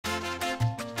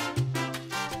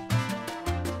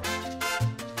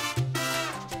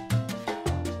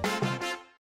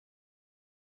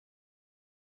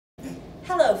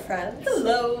Hello friends.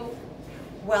 Hello.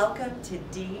 Welcome to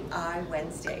DI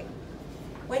Wednesday.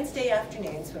 Wednesday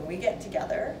afternoons when we get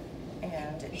together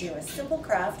and do a simple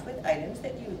craft with items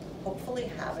that you hopefully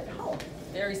have at home.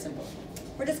 Very simple.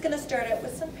 We're just going to start out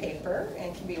with some paper,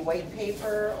 and it can be white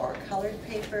paper or colored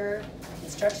paper,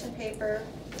 construction paper.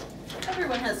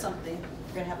 Everyone has something.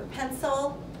 We're going to have a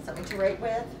pencil, something to write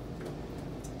with,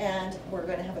 and we're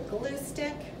going to have a glue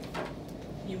stick.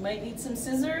 You might need some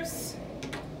scissors.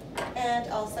 And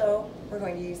also, we're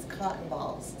going to use cotton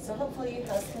balls. So hopefully you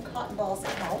have some cotton balls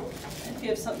at home. And if you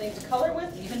have something to color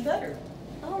with, even better.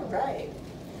 All right.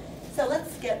 So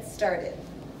let's get started.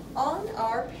 On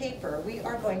our paper, we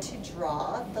are going to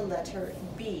draw the letter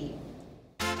B.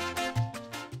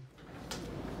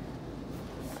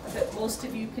 But most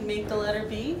of you can make the letter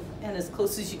B, and as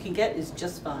close as you can get is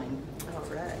just fine. All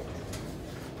right.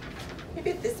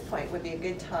 Maybe at this point would be a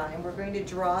good time. We're going to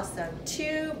draw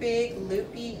two big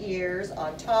loopy ears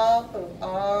on top of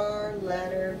our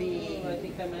letter B. I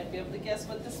think I might be able to guess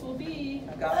what this will be.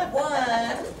 I've got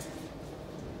one.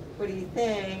 What do you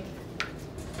think?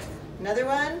 Another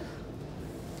one?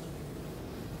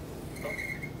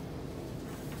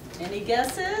 Any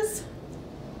guesses?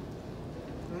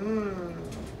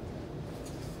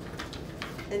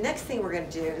 The next thing we're going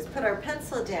to do is put our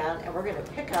pencil down and we're going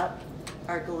to pick up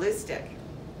our glue stick.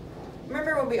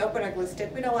 Remember when we open our glue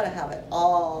stick, we don't want to have it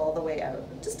all the way out.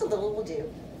 Just a little will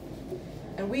do.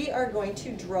 And we are going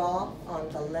to draw on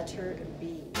the letter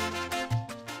B.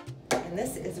 And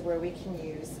this is where we can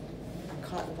use our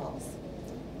cotton balls.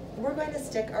 We're going to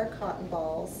stick our cotton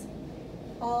balls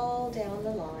all down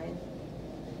the line.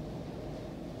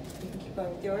 You can keep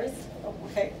on with yours. Oh,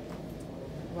 okay.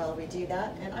 While we do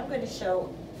that, and I'm going to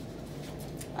show,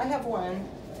 I have one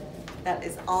that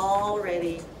is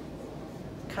already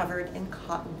covered in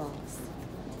cotton balls.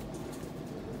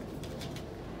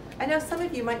 I know some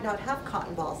of you might not have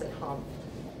cotton balls at home.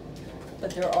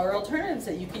 But there are alternatives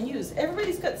that you can use.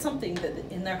 Everybody's got something that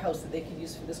in their house that they can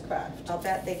use for this craft. I'll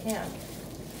bet they can.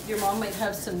 Your mom might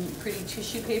have some pretty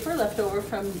tissue paper left over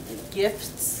from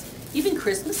gifts. Even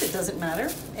Christmas, it doesn't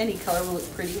matter. Any color will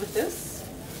look pretty with this.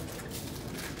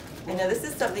 I know this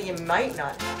is something you might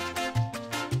not have.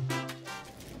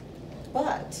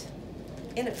 But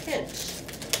in a pinch,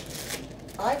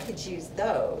 I could use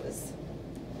those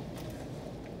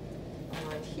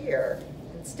on here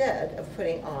instead of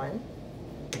putting on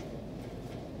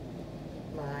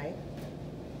my...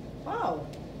 Wow,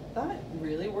 that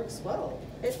really works well.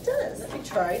 It does. Let me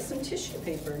try some tissue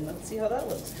paper and let's see how that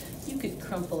looks. You could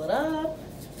crumple it up.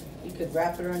 You could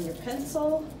wrap it around your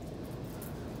pencil.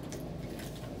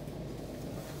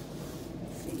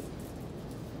 Let's see.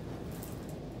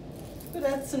 Could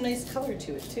add some nice color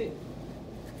to it too.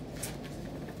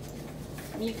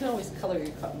 I mean, you can always color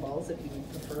your cotton balls if you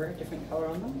prefer a different color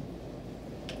on them.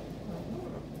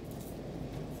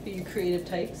 For you creative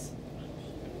types.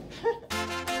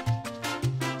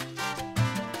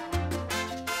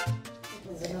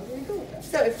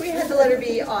 So if we had the letter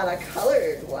B on a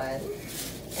colored one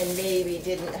and maybe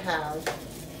didn't have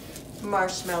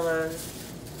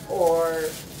marshmallows or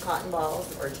cotton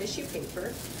balls or tissue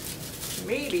paper,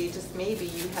 maybe, just maybe,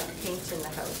 you have paint in the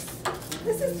house.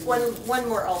 This is one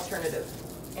more alternative.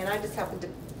 And I just happened to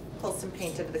pull some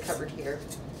paint out of the cupboard here.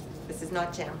 This is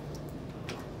not jam.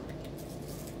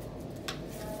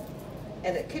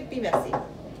 And it could be messy.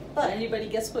 But anybody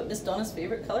guess what Miss Donna's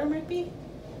favorite color might be?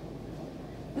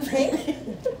 pink?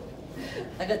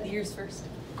 I got the ears first.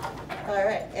 All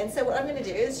right, and so what I'm going to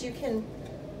do is you can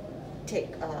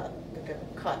take like a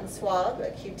cotton swab,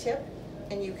 a Q-tip,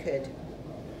 and you could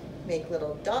make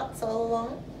little dots all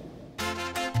along.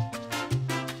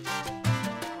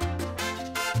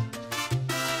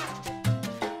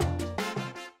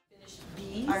 Finished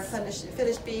bees. Our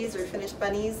finished bees or finished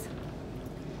bunnies.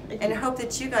 And I hope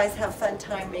that you guys have fun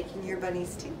time making your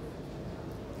bunnies too.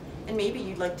 And maybe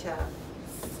you'd like to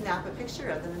snap a picture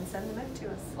of them and send them out to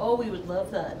us. Oh, we would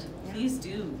love that. Yeah. Please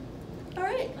do. All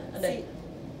right. And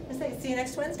See you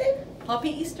next Wednesday. Happy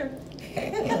Easter.